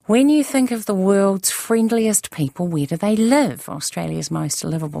When you think of the world's friendliest people, where do they live? Australia's most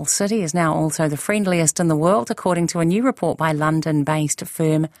livable city is now also the friendliest in the world, according to a new report by London-based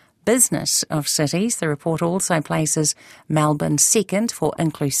firm Business of Cities. The report also places Melbourne second for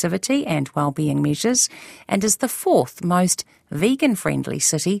inclusivity and wellbeing measures and is the fourth most vegan-friendly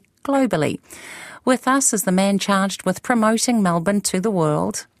city globally. With us is the man charged with promoting Melbourne to the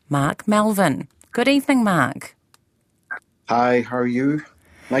world, Mark Melvin. Good evening, Mark. Hi, how are you?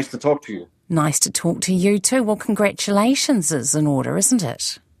 Nice to talk to you. Nice to talk to you too. Well, congratulations is in order, isn't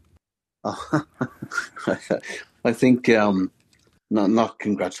it? I think not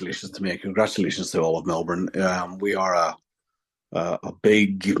congratulations to me. Congratulations to all of Melbourne. We are a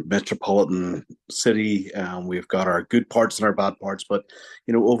big metropolitan city. We've got our good parts and our bad parts, but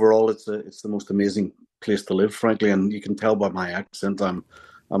overall, it's the most amazing place to live, frankly. And you can tell by my accent, I'm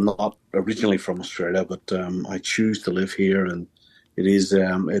not originally from Australia, but I choose to live here, and it is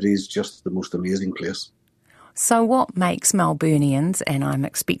just the most amazing place. So what makes Melburnians, and I'm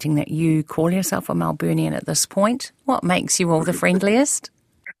expecting that you call yourself a Melburnian at this point, what makes you all the friendliest?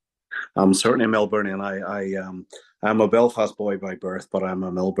 I'm certainly a Melburnian. I'm a Belfast boy by birth, but I'm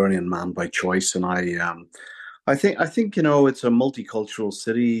a Melburnian man by choice. And I think it's a multicultural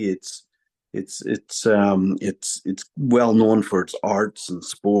city. It's well known for its arts and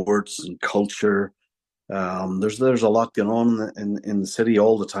sports and culture. There's a lot going on in the city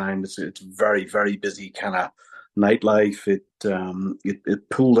all the time. It's very, very busy kind of nightlife. It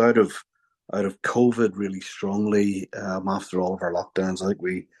pulled out of COVID really strongly after all of our lockdowns. I think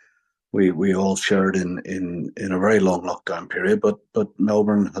we all shared in a very long lockdown period, but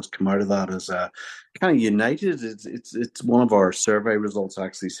Melbourne has come out of that as kind of united. It's one of our survey results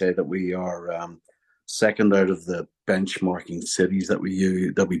actually say that we are second out of the benchmarking cities that we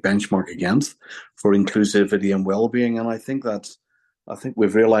benchmark against for inclusivity and well-being. And I think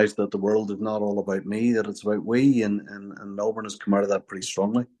we've realised that the world is not all about me, that it's about we, and Melbourne has come out of that pretty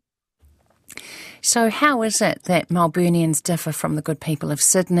strongly. So how is it that Melburnians differ from the good people of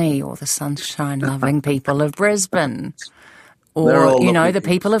Sydney or the sunshine-loving people of Brisbane? Or, the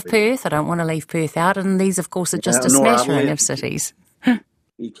people of Perth? I don't want to leave Perth out. And these, of course, are just a smattering of cities.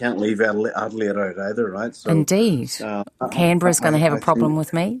 You can't leave Adelaide out either, right? So, indeed. Canberra's going to have a problem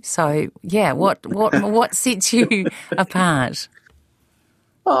with me. So, yeah, what sets you apart?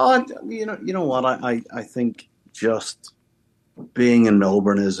 Oh, you know what? I think just being in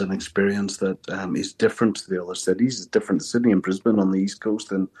Melbourne is an experience that is different to the other cities. It's different to Sydney and Brisbane on the east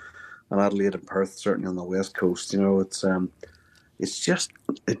coast, and Adelaide and Perth certainly on the west coast. It's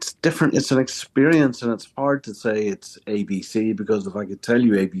different. It's an experience, and it's hard to say it's ABC, because if I could tell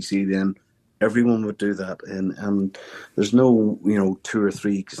you ABC, then everyone would do that. And there's no, 2 or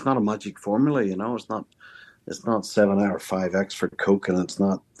 3. It's not a magic formula, It's not 7 or 5X for Coke, and it's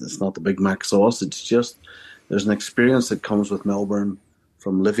not the Big Mac sauce. It's just there's an experience that comes with Melbourne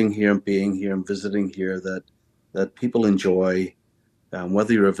from living here and being here and visiting here that people enjoy.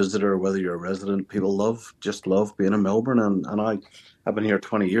 Whether you're a visitor or whether you're a resident, people love being in Melbourne, and I've been here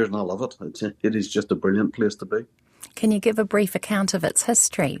 20 years and I love it. It is just a brilliant place to be. Can you give a brief account of its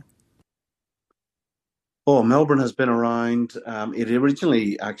history? Oh, Melbourne has been around. It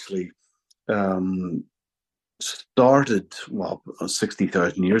originally actually started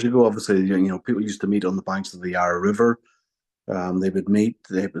 60,000 years ago. Obviously, people used to meet on the banks of the Yarra River. They would meet.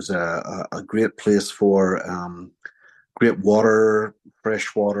 It was a great place for great water,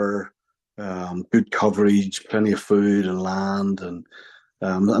 fresh water, good coverage, plenty of food and land,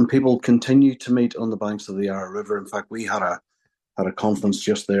 and people continue to meet on the banks of the Yarra River. In fact, we had a conference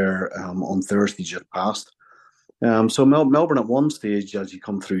just there on Thursday just past. So Melbourne at one stage, as you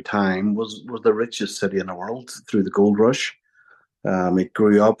come through time, was the richest city in the world through the gold rush. It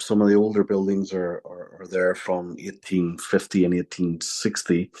grew up. Some of the older buildings are there from 1850 and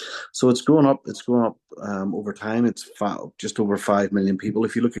 1860. So it's grown up. It's grown up over time. It's just over 5 million people.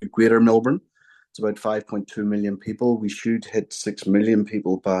 If you look at Greater Melbourne, it's about 5.2 million people. We should hit 6 million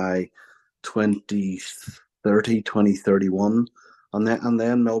people by 2030, 2031. And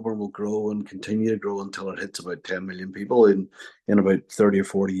then Melbourne will grow and continue to grow until it hits about 10 million people in about 30 or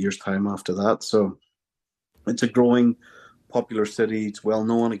 40 years' time after that. So it's a growing, popular city. It's well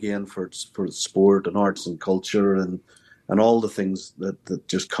known again for its sport and arts and culture and all the things that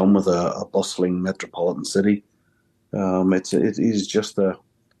just come with a bustling metropolitan city. It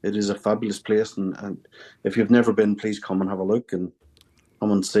is a fabulous place, and if you've never been, please come and have a look and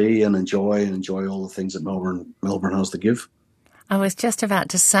come and see and enjoy all the things that Melbourne has to give. I was just about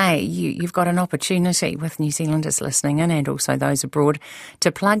to say, you've got an opportunity with New Zealanders listening in and also those abroad to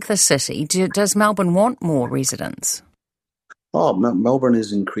plug the city. Does Melbourne want more residents? Oh, Melbourne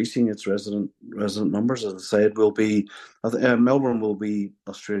is increasing its resident numbers. As I said, Melbourne will be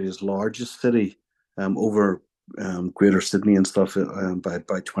Australia's largest city, over Greater Sydney and stuff, by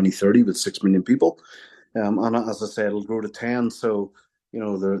 2030 with 6 million people. And as I said, it'll grow to 10. So,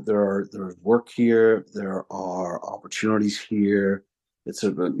 there's work here, there are opportunities here. It's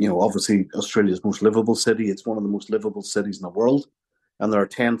obviously Australia's most livable city. It's one of the most livable cities in the world. And there are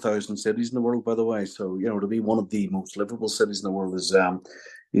 10,000 cities in the world, by the way. So, to be one of the most livable cities in the world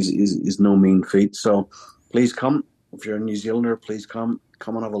is no mean feat. So please come. If you're a New Zealander, please come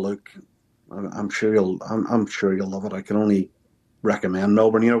and have a look. I'm sure you'll love it. I can only recommend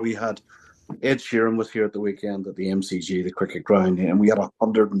Melbourne. We had Ed Sheeran was here at the weekend at the MCG, the cricket ground, and we had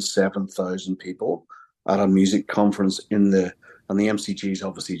 107,000 people at a music conference and the MCG is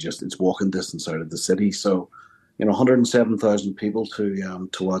obviously it's walking distance out of the city. So, 107,000 people to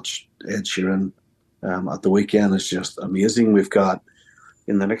watch Ed Sheeran at the weekend is just amazing. We've got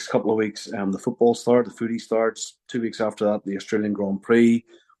in the next couple of weeks the footy starts. 2 weeks after that, the Australian Grand Prix.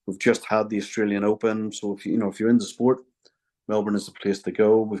 We've just had the Australian Open. So if you're into sport, Melbourne is the place to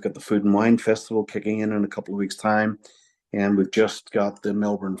go. We've got the Food and Wine Festival kicking in a couple of weeks' time. And we've just got the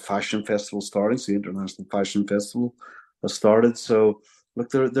Melbourne Fashion Festival starting. So the International Fashion Festival has started. So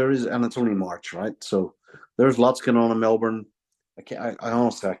look, there is, and it's only March, right? So there's lots going on in Melbourne. I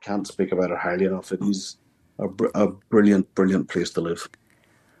honestly, I can't speak about it highly enough. It is a brilliant, brilliant place to live.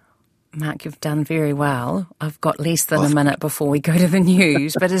 Mark, you've done very well. I've got less than a minute before we go to the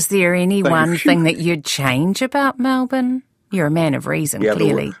news, but is there any one thing that you'd change about Melbourne? You're a man of reason,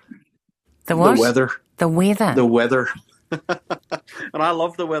 clearly. The what? The weather. The weather. The weather. And I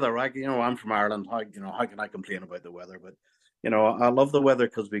love the weather. I'm from Ireland. How can I complain about the weather? But, I love the weather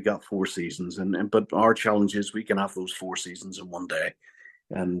because we got 4 seasons. But our challenge is we can have those 4 seasons in one day.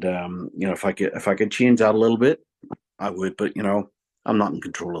 And, if I could change that a little bit, I would. But, I'm not in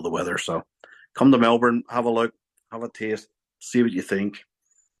control of the weather. So come to Melbourne, have a look, have a taste, see what you think.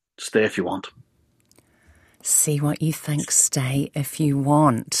 Stay if you want. See what you think, stay if you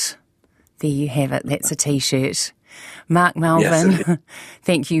want. There you have it. That's a T-shirt. Mark Melvin, yes,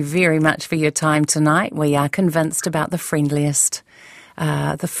 thank you very much for your time tonight. We are convinced about the friendliest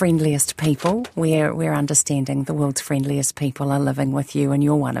people. We're understanding the world's friendliest people are living with you, and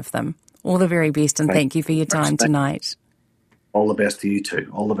you're one of them. All the very best, and thank you for your time tonight. All the best to you too.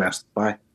 All the best. Bye.